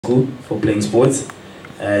school for playing sports,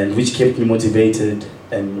 and which kept me motivated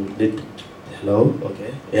and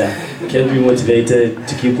kept me motivated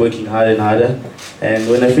to keep working harder and harder. And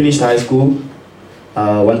when I finished high school,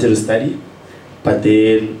 I wanted to study, but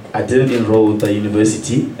then I didn't enroll at the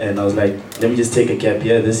university, and I was like, let me just take a gap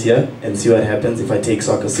year this year and see what happens if I take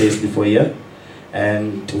soccer seriously for a year.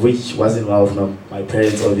 And which wasn't well from my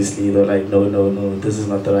parents, obviously. They were like, no, this is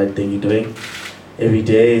not the right thing you're doing every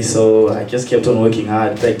day. So I just kept on working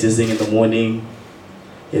hard, practicing in the morning.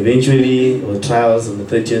 Eventually, it was trials on the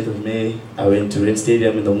 30th of May. I went to Red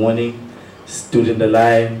Stadium in the morning, stood in the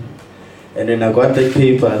line, and then I got that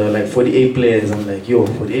paper. There were like 48 players. I'm like,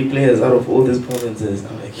 48 players out of all these provinces.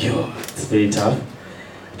 I'm like, it's very tough.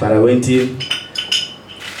 But I went in,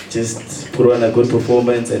 just put on a good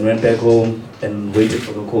performance and went back home and waited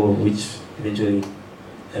for the call, which eventually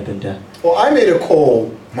happened. Yeah. Well, I made a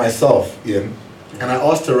call myself, Ian, and I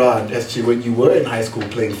asked around as to when you were in high school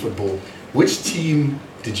playing football, which team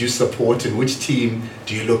did you support and which team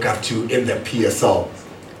do you look up to in the PSL?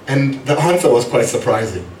 And the answer was quite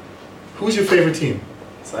surprising. Who's your favorite team?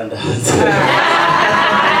 Sundowns.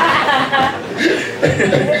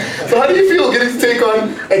 So how do you feel getting to take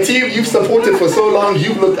on a team you've supported for so long,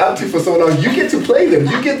 you've looked up to for so long? You get to play them.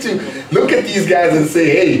 You get to look at these guys and say,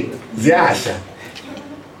 hey, Ziasha.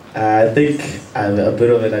 I think I have a bit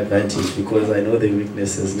of an advantage because I know their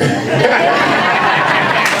weaknesses now.